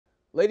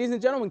Ladies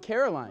and gentlemen,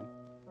 Caroline.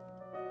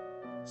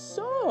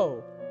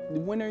 So,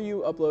 when are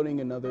you uploading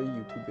another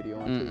YouTube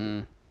video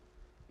on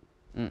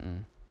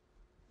TV?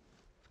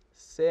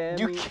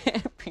 Sammy. You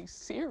can't be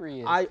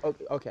serious.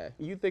 Okay.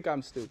 You think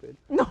I'm stupid?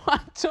 No,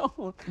 I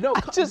don't. No,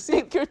 I just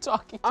think you're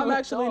talking to a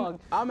dog.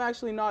 I'm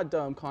actually not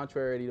dumb,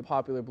 contrary to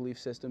popular belief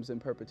systems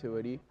in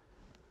perpetuity.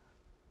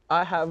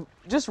 I have.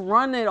 Just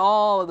run it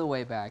all the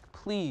way back,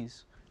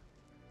 please.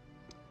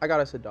 I got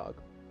us a dog.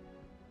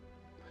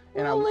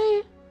 And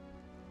really?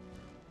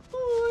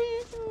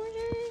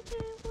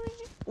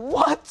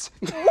 What?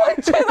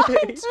 What did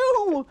I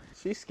do?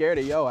 She's scared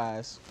of yo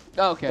ass.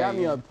 Okay. Got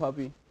me a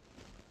puppy.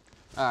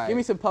 All right. Give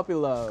me some puppy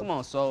love. Come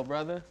on, soul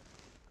brother.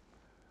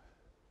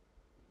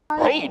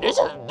 Hey, this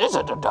is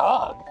the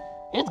dog.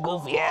 This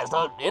goofy ass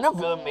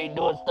interviewing me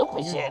doing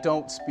stupid shit.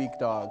 Don't speak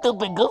dog.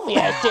 Stupid goofy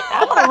ass shit.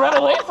 I'm gonna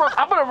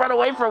run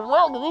away from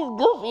Will because he's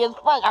goofy as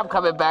fuck. I'm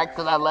coming back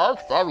because I love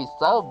Sammy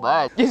so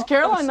much. Is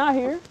Caroline not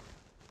here?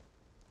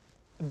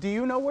 Do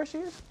you know where she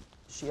is?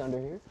 Is she under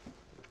here?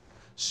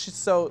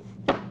 So,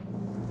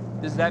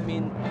 does that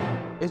mean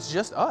it's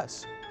just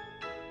us?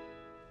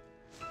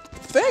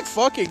 Thank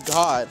fucking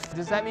God.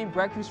 Does that mean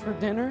breakfast for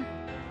dinner?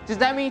 Does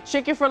that mean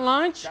chicken for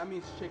lunch? That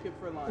means chicken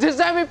for lunch. Does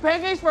that mean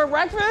pancakes for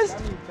breakfast?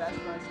 That means best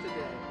friends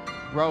today.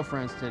 Bro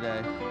friends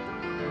today.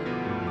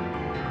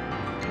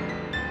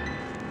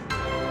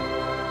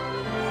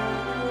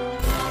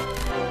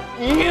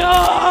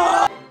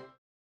 Yeah!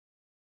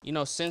 You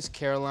know, since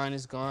Caroline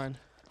is gone,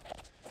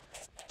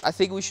 I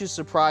think we should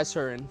surprise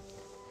her and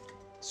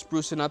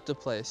sprucing up the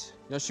place.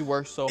 You know, she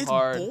works so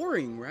hard. It's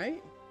boring,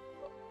 right?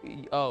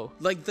 Oh.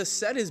 Like, the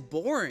set is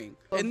boring.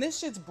 And this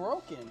shit's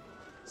broken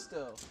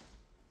still.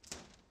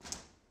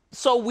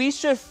 So we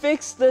should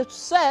fix the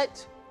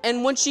set,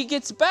 and when she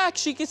gets back,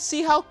 she can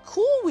see how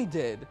cool we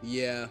did.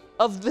 Yeah.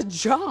 Of the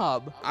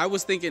job. I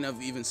was thinking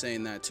of even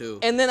saying that too.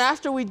 And then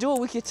after we do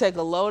it, we could take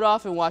a load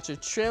off and watch a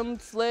trim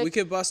flick. We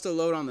could bust a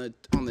load on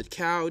the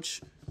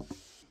couch.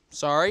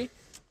 Sorry?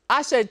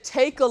 I said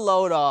take a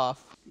load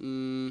off.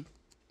 Do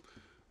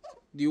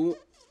you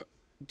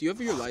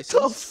have your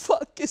license? The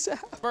fuck is that?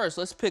 First,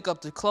 let's pick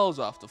up the clothes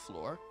off the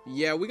floor.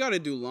 Yeah, we gotta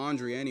do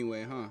laundry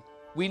anyway, huh?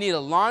 We need a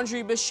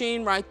laundry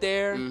machine right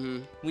there. Mm-hmm.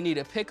 We need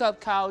a pickup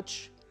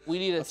couch. We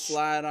need a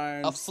flat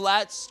iron. A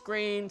flat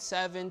screen,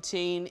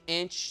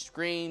 17-inch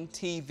screen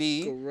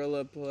TV.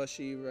 Gorilla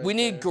plushie right We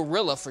need there.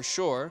 Gorilla for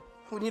sure.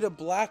 We need a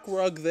black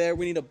rug there.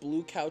 We need a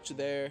blue couch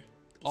there.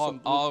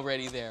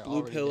 Already there.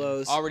 Blue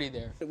pillows. Already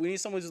there. We need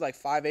someone who's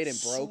like 5'8" and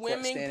broke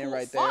standing pool,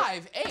 right there.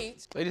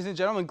 5'8"? Ladies and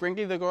gentlemen,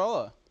 Grinky the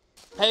Gorilla.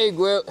 Hey,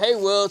 Will,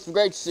 it's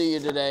great to see you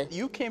today.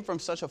 You came from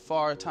such a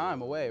far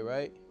time away,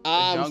 right?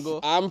 The jungle.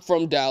 I'm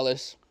from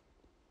Dallas.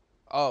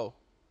 Oh.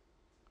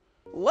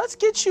 Let's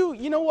get you,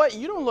 you know what?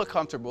 You don't look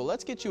comfortable.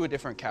 Let's get you a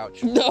different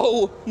couch.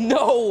 No.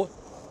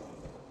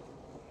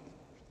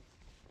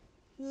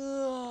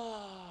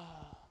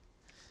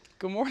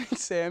 Good morning,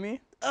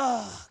 Sammy.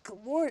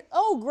 Good morning.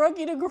 Oh,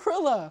 Grunky the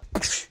Gorilla.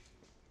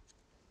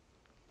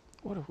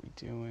 What are we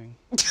doing?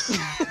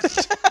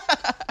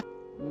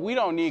 We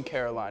don't need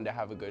Caroline to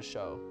have a good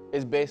show.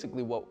 It's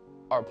basically what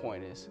our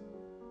point is.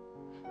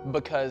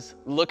 Because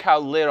look how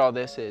lit all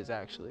this is,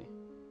 actually.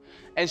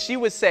 And she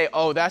would say,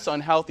 oh, that's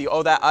unhealthy.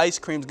 Oh, that ice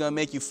cream's gonna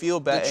make you feel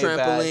bad. The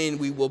trampoline,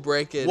 we will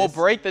break it. We'll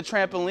break the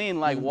trampoline.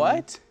 Like,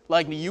 what?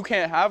 Like, you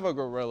can't have a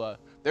gorilla.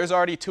 There's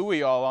already 2 of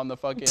y'all on the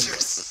fucking...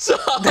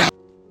 Stop.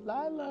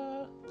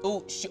 Lila.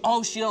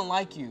 Oh, she don't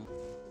like you.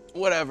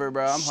 Whatever,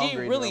 bro. I'm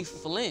hungry. She really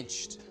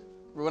flinched.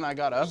 When I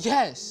got up?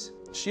 Yes.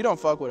 She don't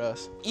fuck with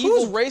us.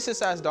 Evil. Whose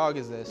racist ass dog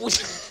is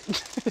this?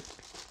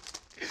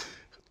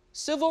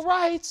 Civil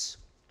rights.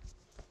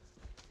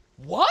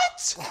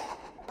 What?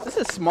 This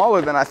is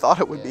smaller than I thought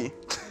it would be.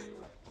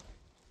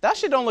 That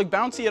shit don't look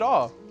bouncy at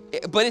all.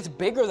 But it's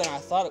bigger than I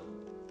thought it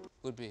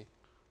would be.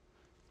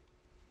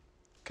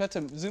 Cut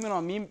to zoom in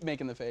on me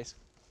making the face.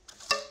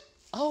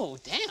 Oh,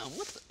 damn.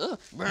 What the?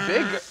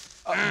 Bigger.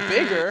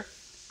 Bigger?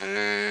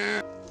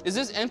 Is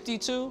this empty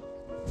too?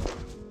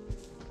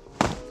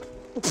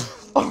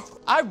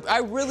 I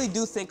really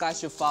do think I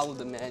should follow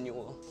the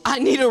manual. I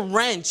need a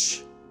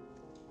wrench.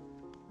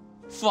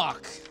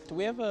 Fuck. Do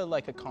we have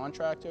a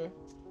contractor?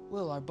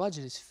 Will, our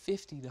budget is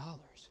 $50.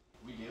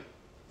 We do.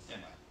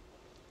 Stand by.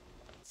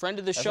 Friend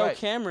of the show, right.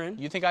 Cameron.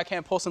 You think I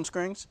can't pull some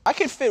strings? I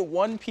could fit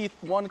one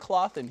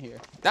cloth in here.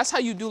 That's how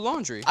you do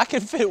laundry. I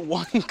could fit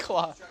one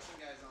cloth. Construction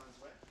guy's on his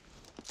way.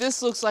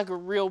 This looks like a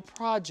real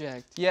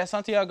project. Yeah,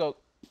 Santiago,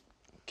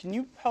 can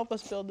you help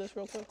us build this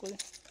real quickly?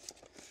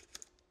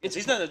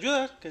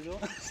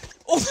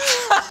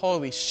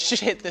 Holy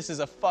shit, this is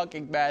a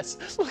fucking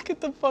mess. Look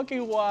at the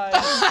fucking wine.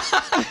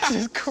 This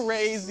is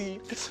crazy.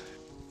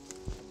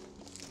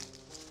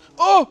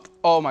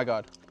 Oh my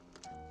God.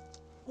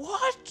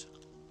 What?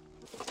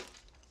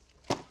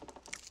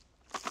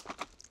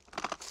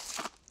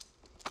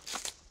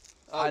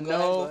 I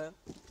know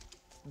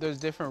there's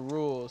different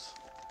rules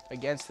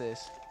against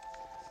this,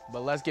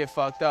 but let's get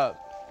fucked up.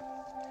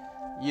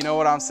 You know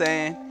what I'm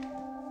saying?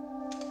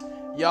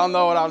 Y'all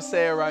know what I'm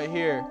saying right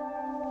here.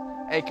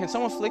 Hey, can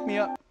someone flick me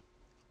up?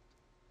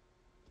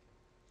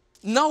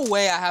 No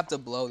way I have to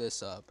blow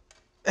this up.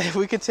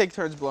 We could take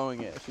turns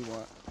blowing it if you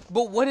want.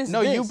 But what is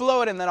No, this? you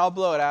blow it and then I'll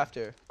blow it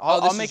after. This I'll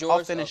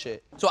is finish yours?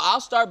 it. So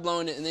I'll start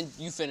blowing it and then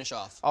you finish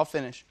off. I'll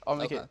finish. I'll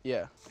make Okay. it.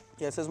 Yeah.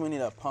 Yeah, it says we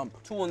need a pump.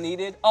 Tool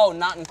needed? Oh,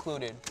 not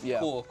included. Yeah.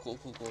 Cool.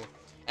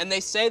 And they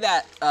say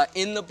that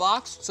in the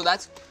box, so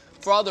that's,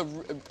 for all the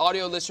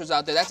audio listeners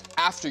out there, that's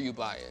after you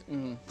buy it.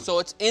 So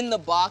it's in the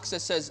box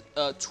that says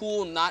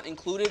tool not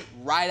included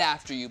right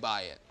after you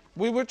buy it.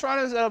 We were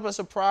trying to set up a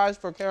surprise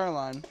for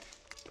Caroline,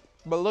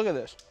 but look at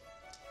this.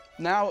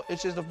 Now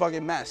it's just a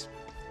fucking mess.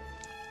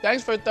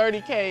 Thanks for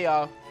 30K,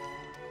 y'all.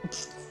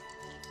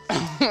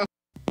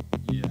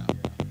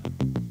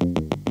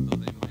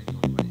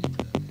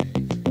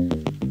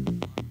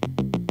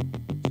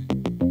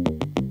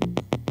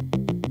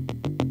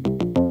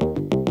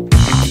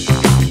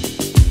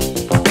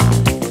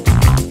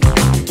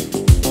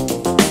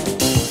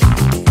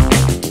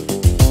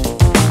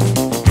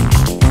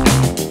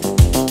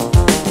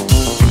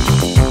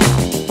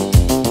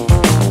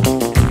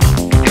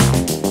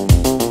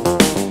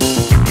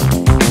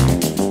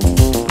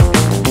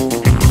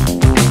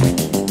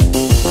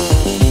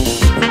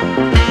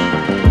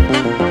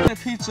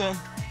 Pizza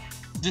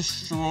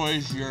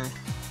destroys your...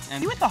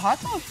 You ate the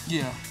hot dog?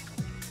 Yeah.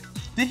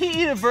 Did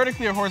he eat it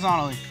vertically or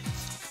horizontally?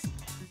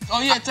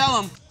 Oh yeah,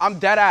 tell him. I'm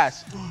dead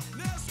ass.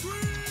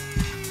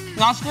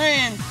 Not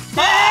scream.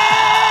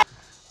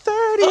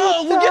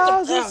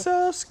 30,000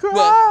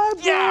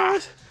 subscribers. Yeah.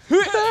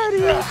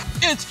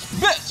 30. It's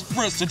Best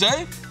Friends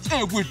Today,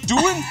 and we're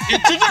doing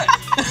it today.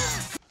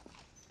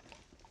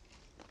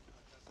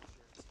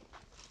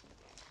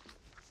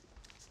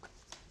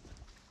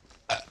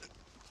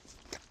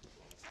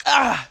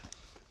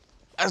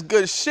 That's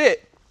good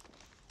shit.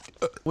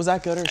 Was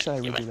that good or should I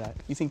redo that?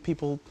 You think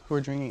people who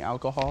are drinking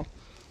alcohol,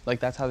 like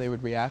that's how they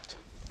would react?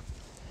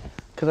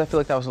 Because I feel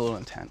like that was a little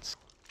intense.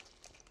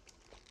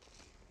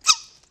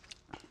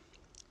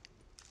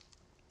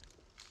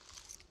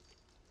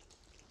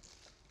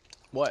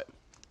 What?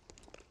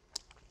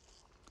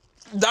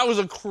 That was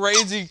a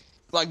crazy,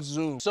 like,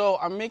 zoom. So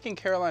I'm making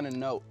Caroline a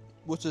note.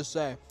 What's it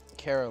say?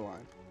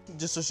 Caroline.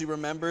 Just so she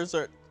remembers,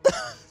 or?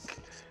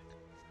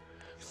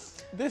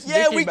 This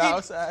Yeah, Mickey we can-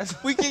 Mouse ass.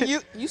 We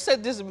can. You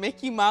said this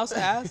Mickey Mouse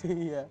ass.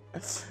 Yeah.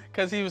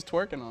 Because he was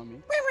twerking on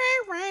me.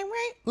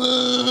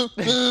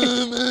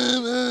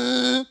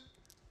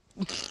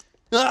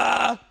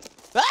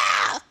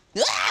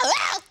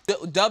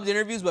 Dubbed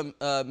interviews with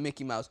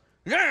Mickey Mouse.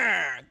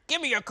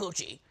 Give me your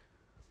coochie.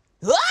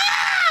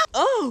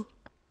 Oh.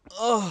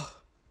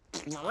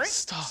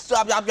 Stop.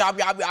 Stop.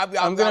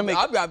 I'm gonna make-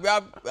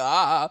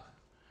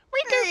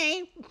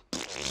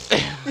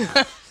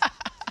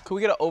 Can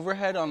we get an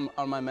overhead on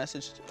my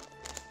message?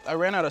 I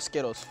ran out of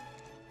Skittles.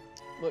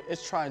 Look,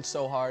 it's trying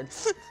so hard.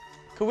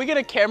 Could we get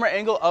a camera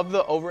angle of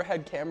the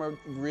overhead camera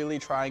really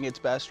trying its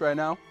best right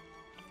now?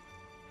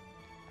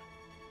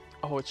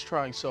 Oh, it's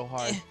trying so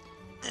hard.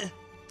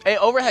 Hey,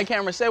 overhead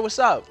camera, say what's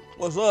up.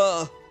 What's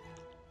up?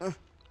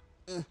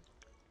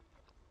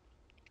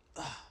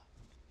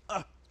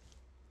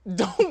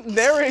 Don't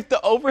narrate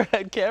the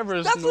overhead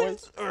camera's That's what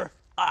noise.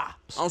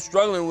 I'm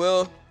struggling,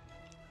 Will.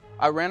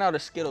 I ran out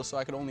of Skittles, so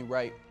I could only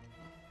write.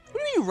 What do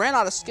you mean you ran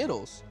out of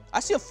Skittles? I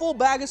see a full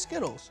bag of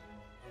Skittles.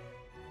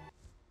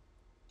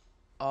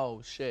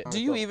 Oh shit.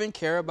 Do you even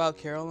care about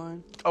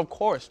Caroline? Of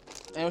course.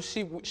 And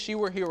if she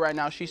were here right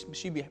now,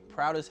 she'd be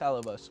proud as hell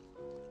of us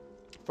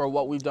for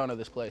what we've done to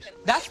this place.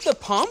 That's the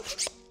pump?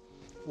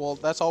 Well,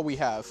 that's all we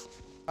have.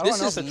 I don't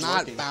This know is if it's not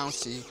working.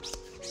 bouncy.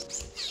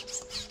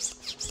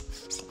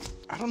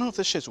 I don't know if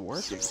this shit's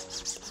working.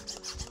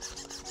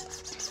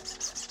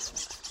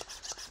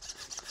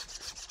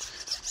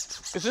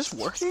 Is this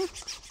working?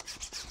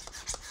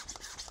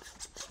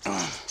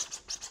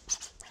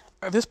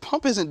 This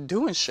pump isn't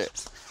doing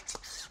shit.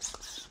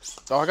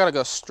 Oh, I gotta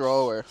go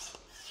slower.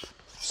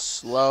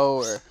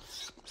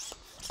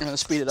 I'm gonna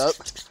speed it up.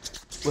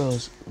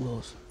 Will's,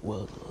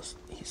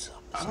 he's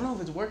I don't know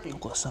if it's working.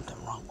 there's something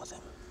wrong with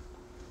him.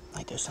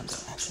 Like there's something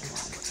actually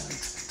wrong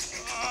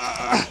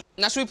with him.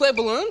 Now should we play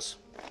balloons?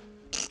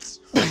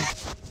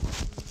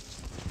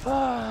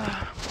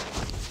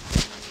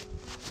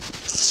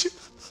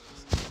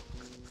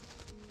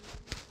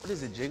 What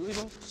is it, jiggly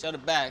one? Shut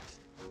it back.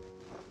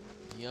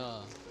 Yeah.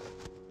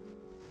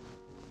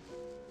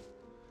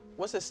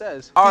 What's it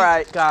says? All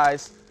right,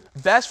 guys.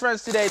 Best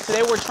friends today.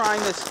 Today we're trying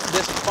this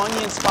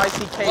Funyun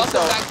spicy queso.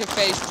 Welcome back to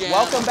Face Jam.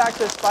 Welcome back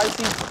to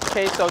spicy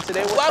queso.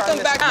 Today we're trying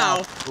this back now.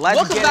 now. Let's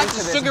Welcome get back into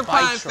to this Sugar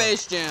bite Pine truck.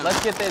 Face Jam.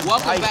 Let's get this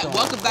Welcome bite back. going,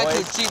 Welcome back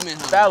boys. to Achievement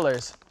Hunt.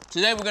 Fellers.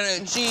 Today we're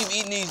gonna achieve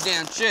eating these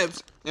damn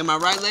chips. Am I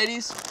right,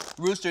 ladies?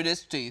 Rooster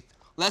this teeth.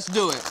 Let's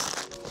do it.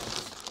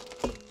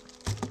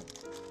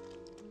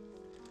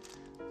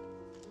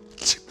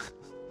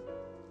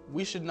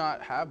 We should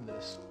not have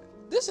this.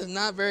 This is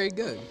not very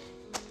good.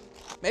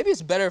 Maybe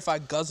it's better if I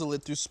guzzle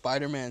it through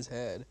Spider-Man's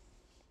head.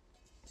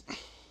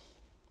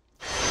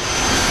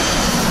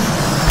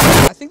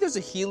 I think there's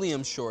a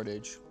helium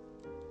shortage.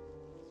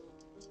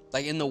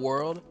 Like in the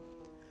world.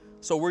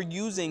 So we're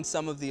using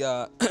some of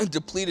the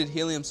depleted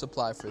helium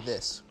supply for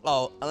this.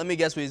 Oh, let me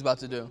guess what he's about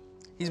to do.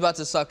 He's about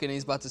to suck it and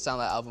he's about to sound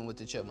like Alvin with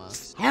the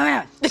Chipmunks.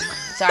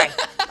 Sorry,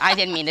 I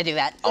didn't mean to do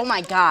that. Oh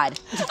my God.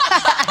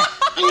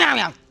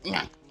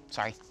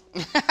 Sorry.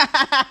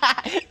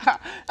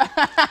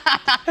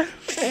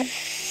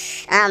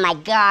 Oh my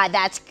God,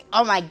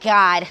 oh my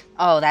God.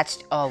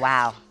 Oh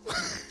wow.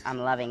 I'm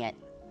loving it.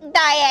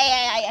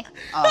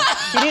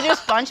 Oh, did you do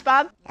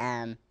SpongeBob?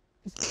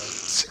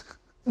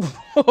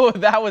 Oh,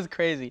 that was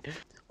crazy.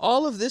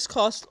 All of this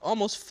cost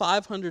almost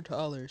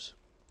 $500.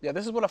 Yeah,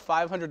 this is what a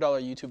 $500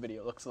 YouTube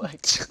video looks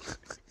like.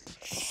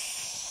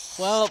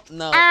 Well,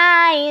 no.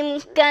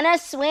 I'm gonna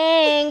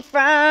swing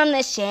from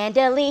the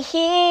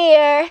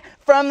chandelier,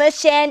 from the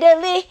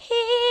chandelier.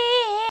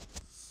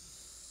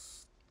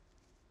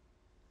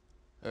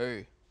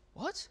 Hey.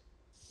 What?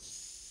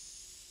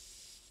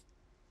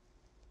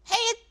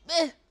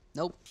 Hey,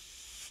 Nope.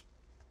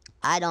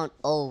 I don't.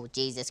 Oh,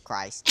 Jesus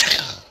Christ.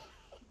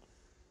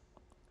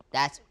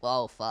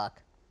 Oh,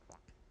 fuck.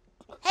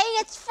 Hey,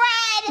 it's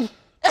Fred!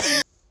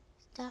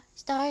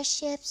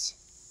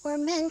 Starships were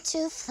meant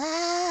to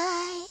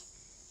fly.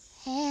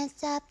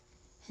 Hands up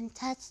and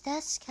touch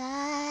the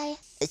sky.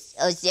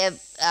 Okay.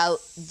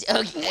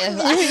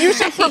 You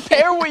should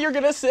prepare what you're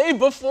gonna say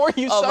before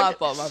you Oh, suck my it.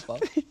 fault, my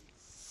fault.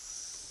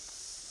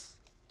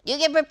 You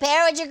can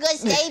prepare what you're gonna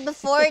say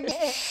before.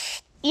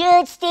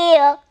 You'd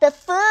steal the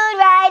food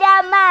right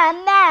out my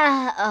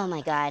mouth. Oh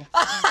my God.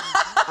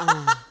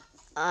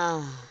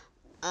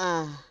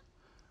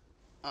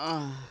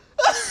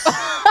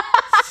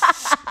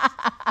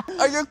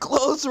 Are your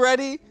clothes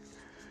ready?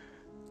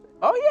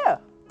 Oh yeah.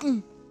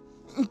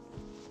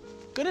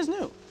 Good as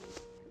new.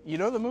 You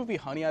know the movie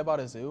Honey, I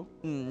Bought a Zoo?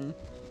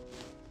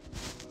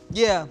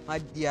 Yeah, I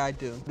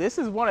do. This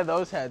is one of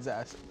those heads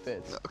ass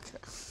fits. Okay.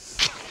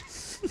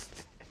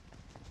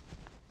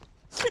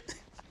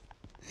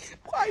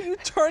 Why are you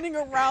turning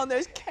around?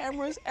 There's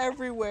cameras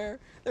everywhere.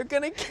 They're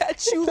gonna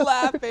catch you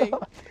laughing.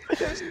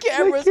 There's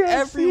cameras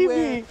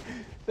everywhere.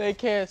 They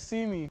can't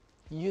see me.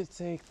 You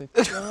take the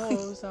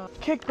clothes off.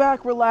 Kick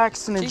back,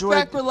 relax, and enjoy.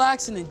 Kick back,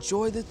 relax, and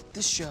enjoy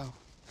the show.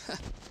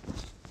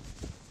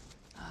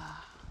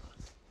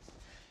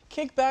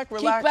 Kick back,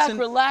 relax, Kick back, and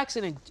relax,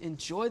 and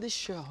enjoy the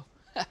show.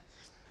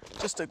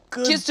 just a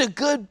good,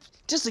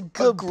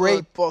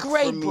 great book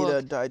for me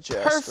to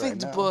digest. Perfect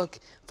right now. book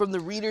from the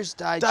Reader's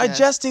Digest.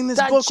 Digesting this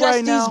book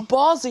right now. Digest these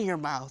balls in your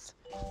mouth.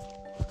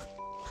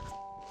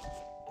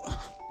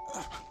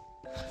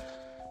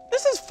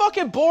 This is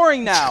fucking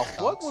boring now.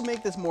 What would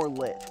make this more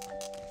lit?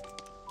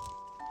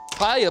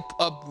 Probably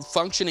a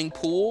functioning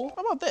pool.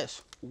 How about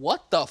this?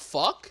 What the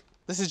fuck?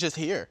 This is just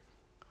here.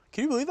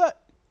 Can you believe that?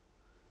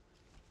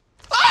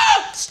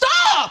 Ah!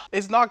 Stop!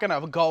 It's not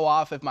gonna go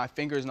off if my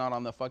finger's not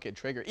on the fucking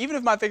trigger. Even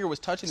if my finger was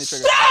touching the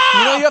trigger. Stop!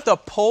 You know you have to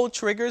pull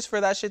triggers for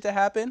that shit to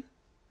happen?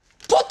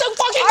 Put the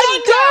fucking I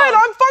gun did!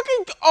 down! I'm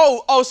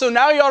fucking... Oh, so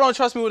now y'all don't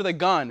trust me with a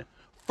gun.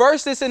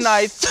 First it's a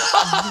knife,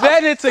 Stop!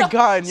 then it's a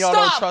gun. Y'all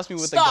don't Stop! trust me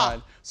with Stop! a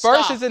gun.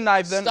 First Stop! it's a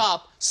knife, then...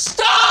 Stop!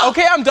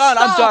 Okay, I'm done,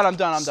 Stop! I'm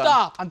done.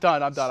 Stop! I'm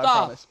done, I Stop!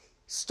 promise.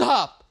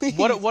 Stop!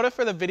 What if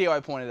for the video I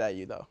pointed at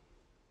you, though?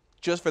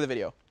 Just for the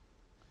video.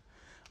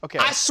 Okay.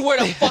 I swear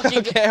to fucking...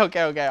 Okay.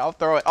 I'll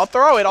throw it. No,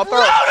 don't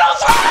throw it!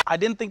 I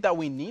didn't think that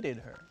we needed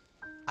her.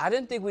 I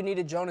didn't think we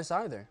needed Jonas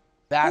either.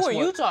 That's Who are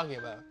what, you talking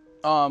about?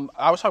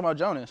 I was talking about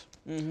Jonas.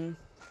 Mm-hmm.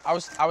 I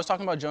was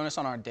talking about Jonas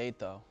on our date,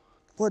 though.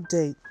 What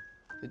date?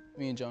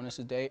 Me and Jonas'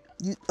 date.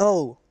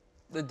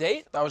 The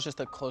date? That was just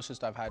the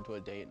closest I've had to a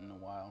date in a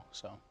while,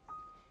 so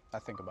I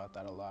think about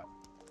that a lot.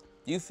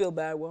 Do you feel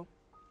bad, Will?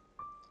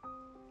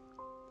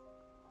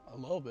 A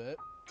little bit.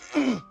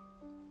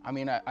 I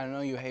mean, I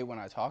know you hate when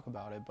I talk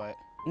about it, but...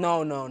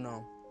 No.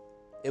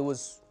 It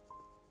was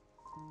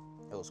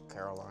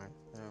Caroline,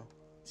 you know?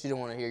 She didn't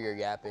want to hear your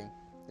yapping.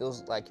 It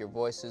was like your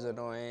voice is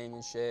annoying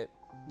and shit.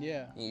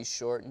 Yeah. And you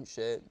short and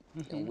shit.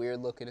 And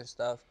weird looking and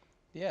stuff.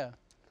 Yeah.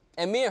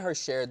 And me and her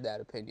shared that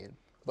opinion.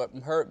 But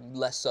her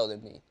less so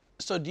than me.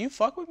 So do you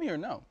fuck with me or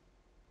no?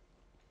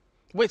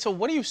 Wait, so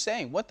what are you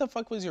saying? What the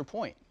fuck was your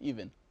point,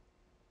 even?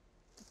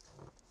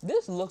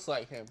 This looks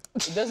like him.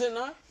 Does it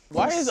not?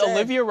 Why is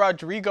Olivia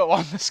Rodrigo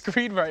on the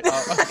screen right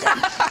now?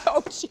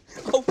 Okay.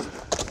 Oh.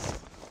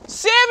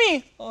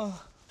 Sammy!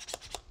 Oh.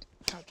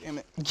 God damn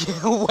it.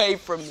 Get away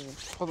from me.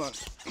 Hold on.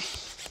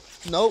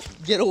 Nope,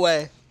 get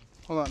away.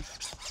 Hold on.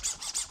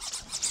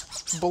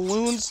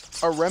 Balloons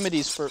are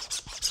remedies for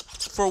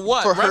For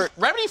what? For hurt.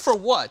 Remedy for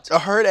what? a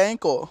hurt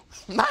ankle.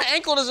 My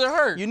ankle doesn't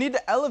hurt. You need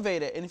to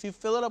elevate it, and if you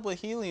fill it up with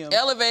helium...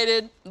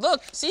 Elevated.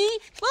 Look, see?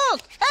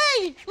 Look.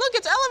 Hey, look,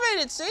 it's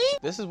elevated, see?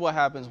 This is what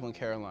happens when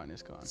Caroline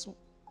is gone.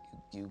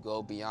 You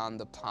go beyond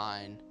the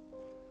pine,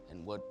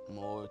 and what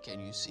more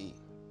can you see?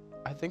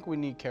 I think we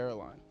need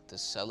Caroline. The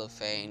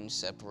cellophane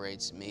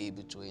separates me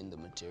between the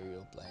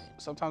material plane.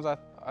 Sometimes I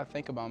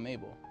think about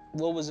Mabel.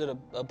 What was it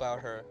about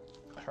her?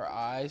 Her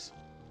eyes,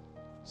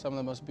 some of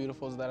the most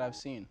beautiful that I've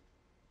seen.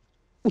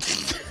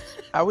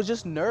 I was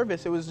just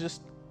nervous. It was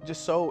just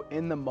so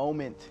in the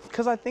moment.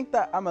 Cause I think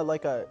that I'm a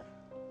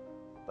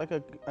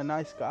like a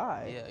nice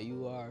guy. Yeah,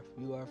 you are.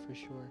 You are for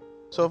sure.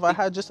 So if I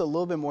had just a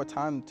little bit more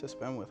time to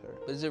spend with her.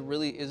 But is it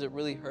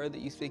really her that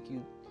you think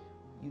you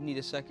need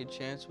a second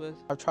chance with?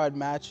 I've tried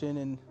matching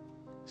and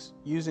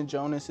using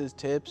Jonas's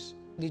tips.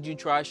 Did you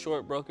try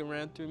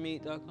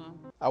shortbrokenranthroughmeat.com?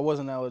 I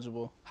wasn't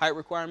eligible. Height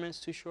requirements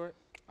too short?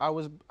 I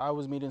was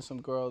meeting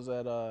some girls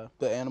at the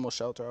animal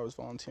shelter I was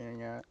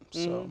volunteering at.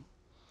 So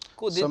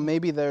Cool. so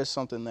maybe there's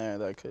something there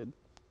that could.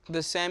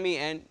 The Sammy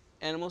and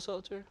Animal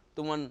Shelter,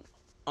 the one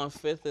on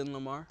 5th in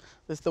Lamar.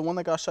 It's the one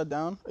that got shut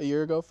down a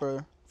year ago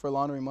for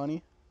laundering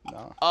money.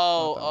 No.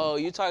 Oh,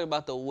 you talking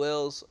about the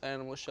Will's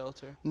Animal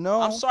Shelter?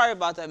 No. I'm sorry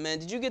about that, man.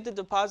 Did you get the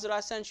deposit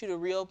I sent you to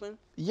reopen?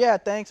 Yeah,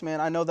 thanks,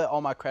 man. I know that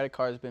all my credit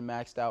cards been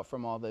maxed out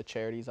from all the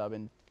charities I've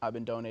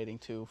been donating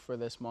to for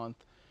this month.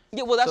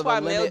 Yeah, well, that's So why I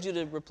the mailed limit- you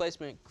the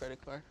replacement credit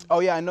card. Oh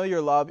yeah, I know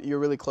you're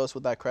really close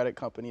with that credit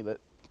company that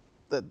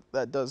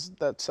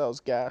sells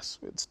gas.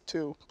 It's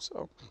too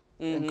so.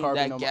 And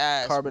That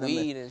gas, carbon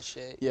weed, and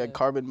shit. Yeah,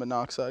 carbon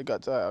monoxide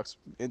got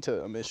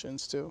into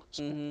emissions too.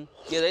 So.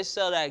 Yeah, they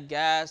sell that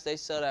gas. They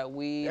sell that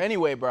weed.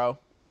 Anyway, bro,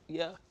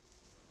 Yeah.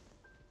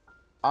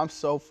 I'm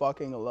so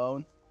fucking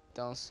alone.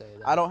 Don't say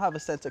that. I don't have a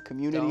sense of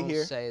community Don't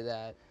here. say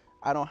that.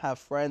 I don't have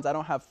friends. I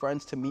don't have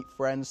friends to meet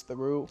friends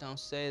through. Don't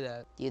say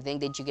that. Do you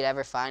think that you could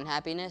ever find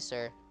happiness,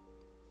 or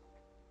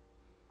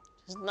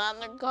just not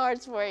in the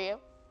cards for you?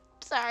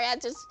 Sorry,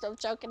 I'm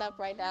choking up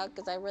right now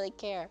because I really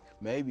care.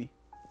 Maybe.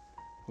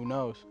 Who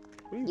knows?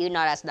 You know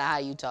that's not how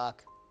you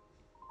talk.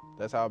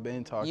 That's how I've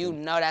been talking. You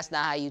know that's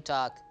not how you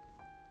talk.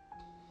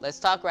 Let's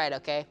talk right,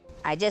 okay?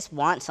 I just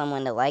want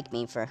someone to like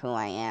me for who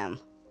I am,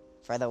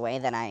 for the way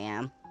that I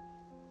am,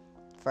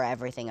 for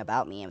everything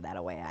about me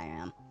that way I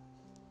am.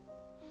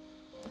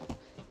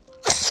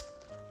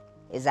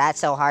 Is that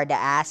so hard to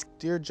ask?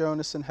 Dear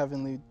Jonas and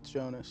Heavenly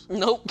Jonas,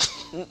 Nope.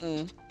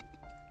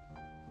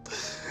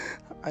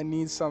 I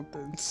need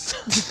something.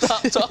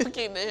 Stop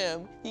talking to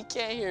him. He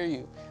can't hear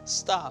you.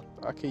 Stop.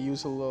 I could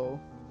use a little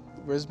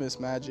Christmas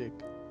magic.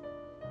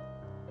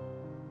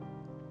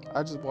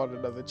 I just want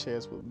another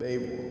chance with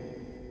Mabel.